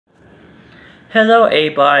Hello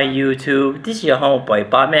everybody YouTube, this is your homeboy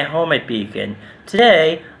JobbytheHong speaking.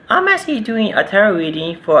 Today, I'm actually doing a tarot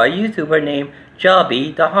reading for a YouTuber named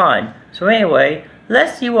JobbytheHong. So anyway,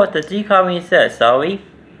 let's see what the decard reading says, shall we?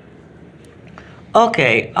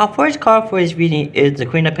 Okay, our first card for this reading is the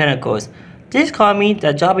Queen of Pentacles. This card means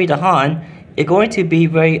that JobbytheHong is going to be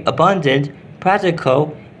very abundant,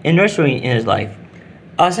 practical, and nurturing in his life.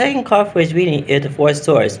 Our second card for this reading is the Four of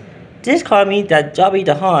Swords. This card means that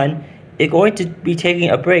JobbytheHong is going to be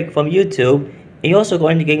taking a break from YouTube and also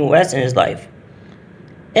going to gain rest in his life.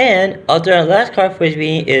 And our last card for his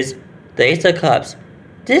reading is the Ace of Cups.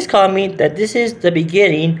 This card means that this is the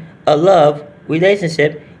beginning of love,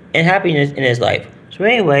 relationship, and happiness in his life. So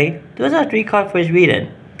anyway, those are three cards for his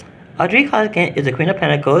reading. Our three cards again is the Queen of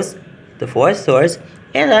Pentacles, the Four of Swords,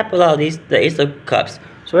 and last but not least, the Ace of Cups.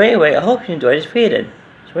 So anyway, I hope you enjoyed this reading.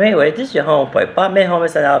 So anyway, this is your homeboy, JobbytheHong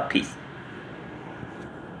signing out. Peace.